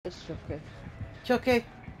It's Chucky. Chucky.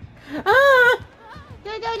 Ah!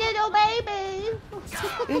 Little baby.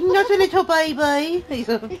 He's not a little baby. He's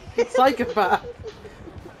a psychopath.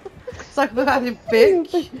 Psychopathic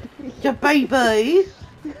bitch. Your baby.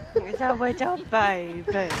 It's a little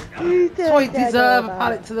baby. That's why you deserve a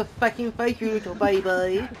pallet to the fucking face, you little baby.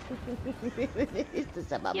 You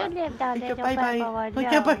live that Your little baby.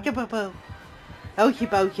 baby. Okie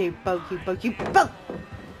bokie, bokie, bokie, bo!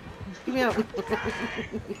 Give me out.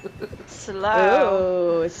 Slow.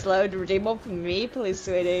 Oh, slow to redeem up for me, please,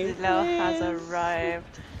 sweetie. Slow has Please.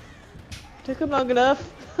 arrived. Took him long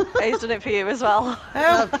enough. He's done it for you as well.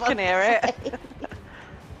 Help. I can hear it.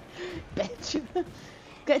 Bitch.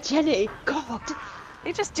 Get Jenny. God.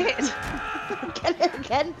 He just did. Get her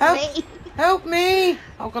again, Help. me. Help me!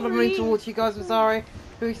 I've got to move towards you guys, I'm sorry.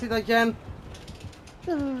 Who said that again?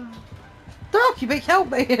 Doc, you bitch, help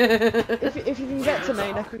me! If you can get to me,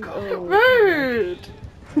 I can. Oh. Rude!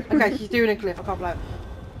 Okay, she's doing a cliff, I can't blow.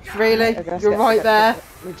 Really? Okay, You're right there.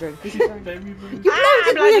 We drink. You blinded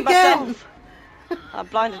me again! myself. I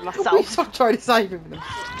blinded We myself. stop trying to save him.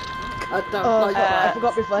 God damn, Oh, like, I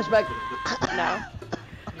forgot my flashback. No.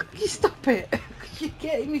 Can you stop it? You're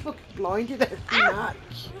getting me fucking blinded every match.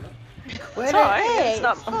 Where It's alright. Hey, It's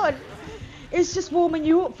not. it's fun. It's just warming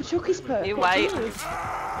you up for Chucky's perk. You wait.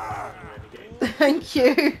 Thank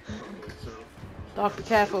you. Doc, be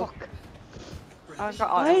careful. I've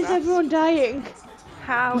got Why is autographs. everyone dying?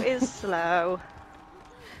 How is slow?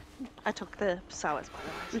 I took the sours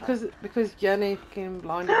by the way. Because Jenny fucking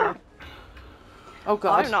blinded me. Oh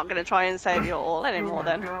god. I'm not going to try and save you all anymore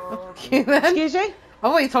then. Okay, then. Excuse me?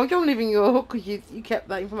 Oh wait, I told you I'm leaving you a hook because you kept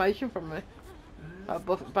that information from me.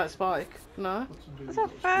 About Spike. No? It's the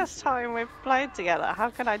first time we've played together. How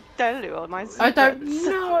can I tell you all my secrets? I don't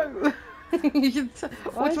know. You should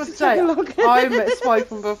Why what is you it to say? taking long? I met Spike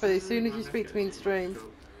from Buffy as soon as you speak to me in stream.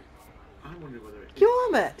 You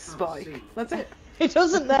are met Spike. That's it. He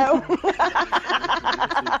doesn't know.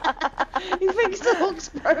 He thinks the hook's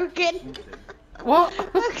broken. What?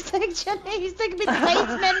 Look, take Jenny, he's taking me to the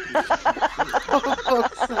basement. Oh, for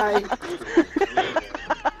fuck's sake.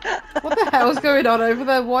 What the hell's going on over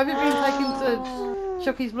there? Why have you been taken to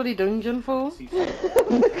Chucky's bloody dungeon for?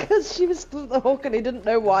 Because she was the hook and he didn't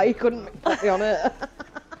know why he couldn't put me on it.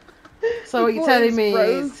 So what He you're thought it telling was me broke.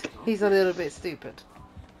 is he's a little bit stupid.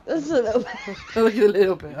 Just a little bit. Like a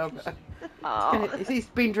little bit, okay. Oh, He's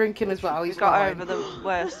been drinking as well. we He's got fine. over the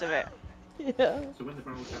worst of it. Yeah. So when the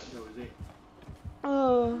barrel cap goes in,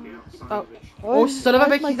 Oh. the outside Oh. of it, Oh, son of a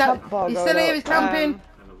Where's bitch, my he's out. tab bar He's going still here, up? he's camping. and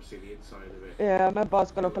obviously the inside of it, Yeah, my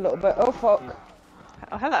bar's gone up a little bit. Oh fuck.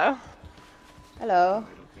 Oh, hello. Hello. I don't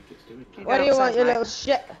think it's doing that. What do you want, you little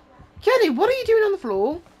shit? Jenny, what are you doing on the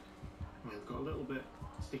floor? Well, I've got a little bit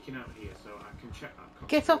sticking out here, so I can check that.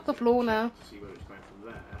 Get off the floor now. To see where it's going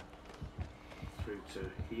from there through to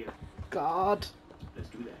here. God. Let's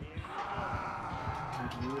do that.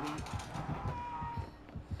 Continuity.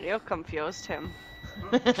 You're confused, Tim.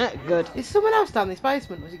 Good. Is someone else down this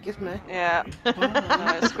basement? Was it just me? Yeah.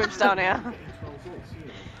 No, Squib's down here. Getting 12 volts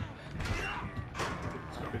here.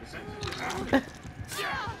 It's got a bit of sense.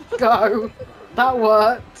 Go. That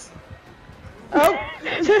worked. Oh.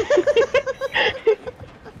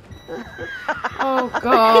 Oh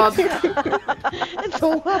God. It's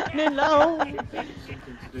all happening now. Something to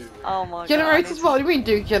do with Oh my Generators? god. What do you mean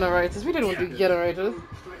do generators? We don't want to do generators.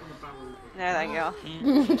 straight on the barrel. No,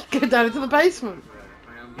 thank you. Go down into the basement.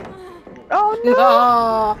 I am getting 12 volts. Oh no.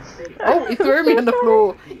 Ah. Oh, he threw me on the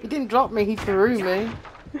floor. He didn't drop me, he threw me.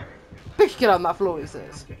 Bitch, get on that floor, he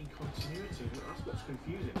says. Getting continuity. That's what's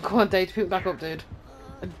confusing. Come on, Dave, to pick me back up, dude.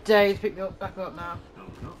 I dare you to pick me up, back up now. No,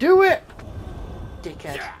 not. Do it!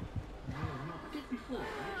 Dickhead. No, not. I did before,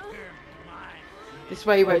 right? This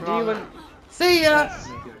way you went Wait, do you wrong. want- See ya! Maybe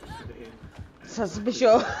I just did it in So to be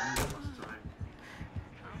sure. last time.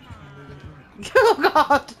 Oh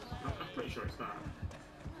God! I'm pretty sure it's that.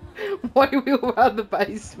 Why are we all around the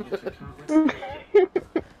basement?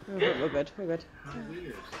 We're good. We're good. How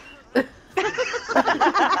weird.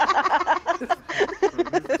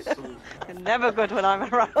 You're never good when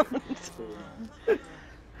I'm around.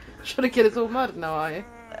 Trying to get us all murdered now, are you?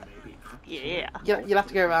 Yeah. You'll have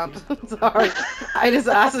to go around. Sorry. Ada's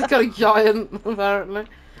ass has got a giant, apparently.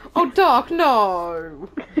 Oh, Doc, no!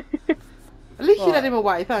 At least you What? led him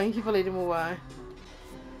away. Thank you for leading him away.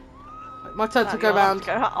 My turn to No, go you'll have round. to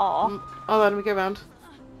go- Aw. Oh, let me go round.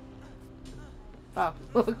 Oh,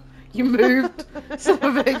 you moved. Son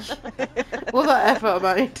of a bitch. What's that effort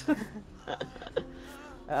I made?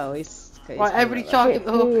 Oh, he's Right, everybody charge at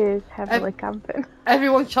the hook. is heavily camping.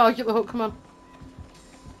 Everyone charge at the hook, come on.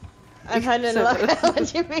 I'm kind of So- lucky. What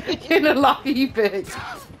do you mean? You're in a lucky bitch.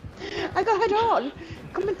 I got head on.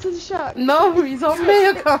 Come into the shack. No, he's on me,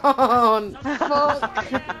 I can't. Fuck.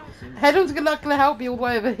 Head-on's not gonna help you all the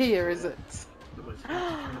way over here, is it?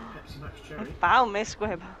 Pepsi Max Cherry. Found me,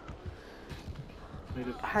 Squib. Made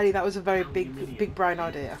of Harry, that was a very big brain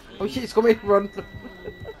idea. Oh shit, it's coming, run.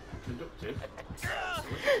 conductive.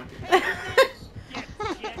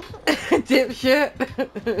 Dipshit.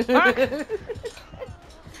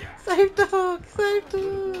 Save dog, save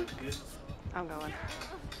dog. I'm going.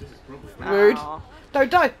 This is probably Rude. Aw.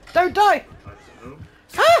 Don't die, don't die.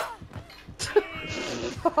 Ah!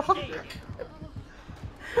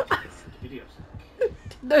 Idiots.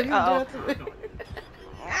 No, you Uh-oh. don't.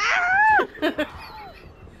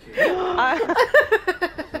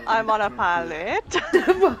 I'm on a pallet.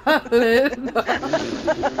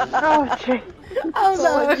 Oh, shit. Oh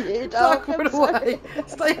no! you Duck, dog, run I'm sorry. away!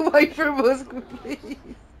 Stay away from us, please!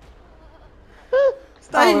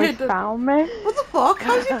 Stay Oh, he hidden! found me. What the fuck?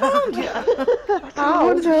 How's he found you? Oh,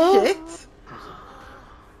 What no. shit?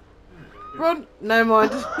 Run! No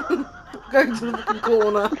mind. Going to the fucking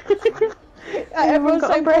corner. Everyone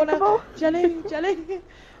got same corner. Unbreakable? Jenny.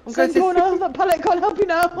 I'm Same going to corner. That pallet can't help you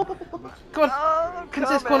now. Come on. Oh, Come to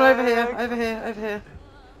this corner over here. Over here. Over here.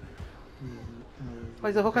 Oh,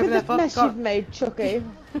 there's a hook over there. Look at the mess Fuck. you've made, Chucky.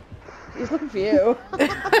 He's looking for you.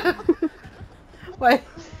 Wait.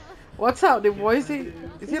 What's happening? Why is he?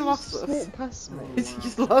 Is he lost us? Walked past me. Is he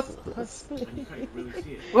just lost us? Past me.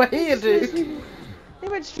 We're here, dude. He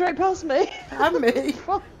went straight past me. And me.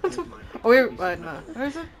 What? Oh, wait, wait, no. Where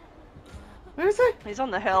is he? Where is he? He's on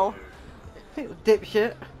the hill. Little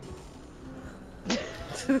dipshit.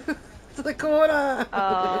 To the corner.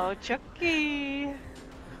 Oh, Chucky.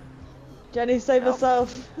 Jenny, save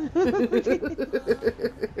herself.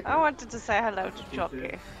 I wanted to say hello to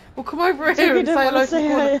Chucky. Well, come over here Chucky and don't say wanna hello to say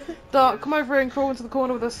the corner. hi. Dark, come over here and crawl into the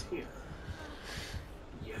corner with us.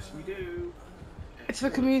 Yes, we do. It's the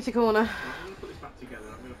community corner. I'm gonna put this back together.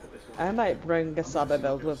 I'm gonna put this one. I might bring a Saba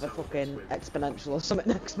build with a fucking exponential or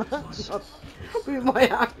something next match. We might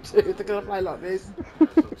have to. They're gonna play like this.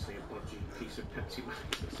 That's obviously a bodgy piece of Pepsi Max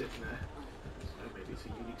that's sitting there. So maybe it's a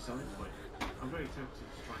unique selling point. I'm very tempted to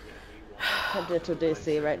try and get a new one. Can't do it till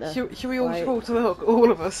DC right now. Should we all Right. crawl to the hook?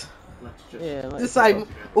 All of us. Let's just Yeah, The like, same.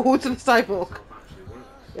 All to the same hook. actually work.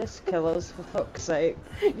 just kill us for fuck's sake.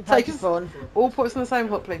 You've had Take your us- fun. All put us on the same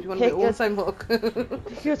hook, please. You want to do Kick it all on your- the same hook?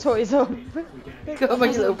 Pick your toys up. Come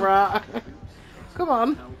on, you little brat. Come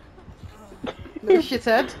on. Little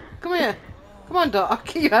shithead. Come here. Come on, Doc. I'll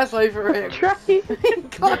get your ass over him. Try.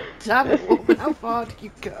 God damn it, woman. How far do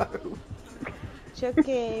you go?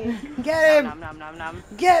 Chucky. Get him! Nom nom nom nom.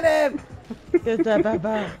 Get him! Good da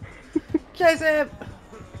baba. Chase him!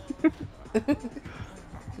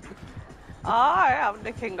 I am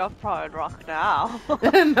the king of Pride Rock now.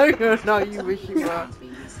 No, you're not. You wish you were.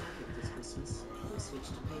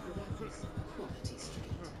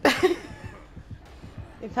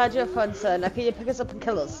 You've had your fun, sir. Now can you pick us up and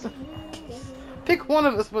kill us? Pick one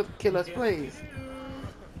of us but kill us, please.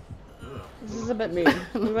 This is a bit mean.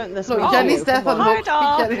 We went this way. Look, Oh, Jenny's death on come the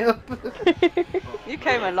on. hook. Hi, Pick Jenny up. You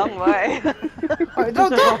came a long way. Right,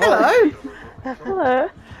 Doc, hello! Hello.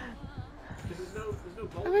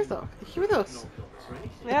 Who is Doc? Is she with us?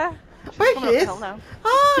 Yeah. Where Coming she up is? the hill now.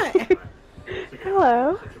 Hi!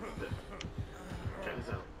 Hello.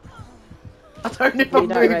 I don't know if I'm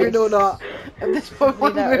Lead that moving or race. not. At this point, I'm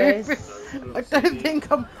Lead that moving. race. I don't think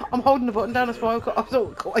I'm holding the button down as well.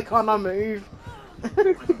 Why can't I move? Could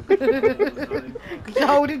you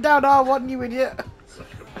hold it down, R1, you idiot?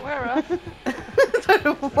 We're a I don't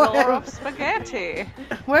know floor where. of spaghetti.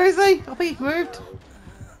 Where is he? I think he's moved.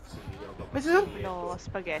 Where's he gone? No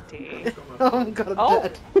spaghetti. Oh my god, I'm Oh,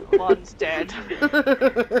 dead. one's dead.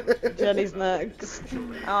 Jenny's next.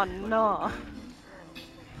 Oh no.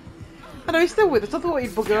 I know he's still with us. I thought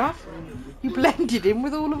he'd bugger off. You blended in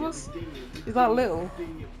with all of us. He's that little.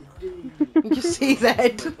 You just see his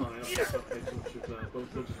head.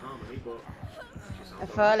 I'm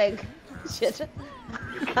falling. Shit.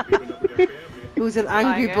 Who's an I'm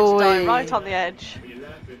angry going to die boy? right on the edge.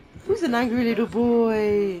 Who's an angry little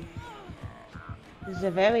boy? He's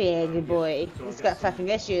a very angry boy. He's got fucking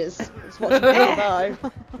issues. He's watching me die.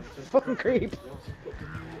 Fucking creep.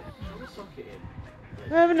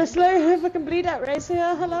 We're having a slow fucking bleed out race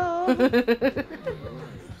here. Hello.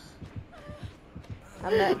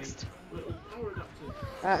 I'm next.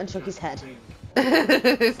 And Chucky's head.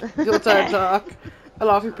 Your turn, Dark. I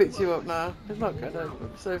laugh he picked you up now. It's not good. It'd be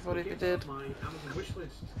so funny if he did. My Amazon wish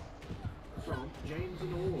list from James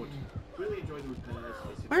and Ord. Really enjoyed the repairs.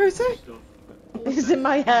 Where is he? Stuff. He's in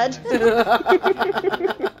my head. Awesome.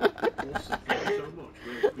 Thank you so much.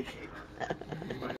 Really appreciate that.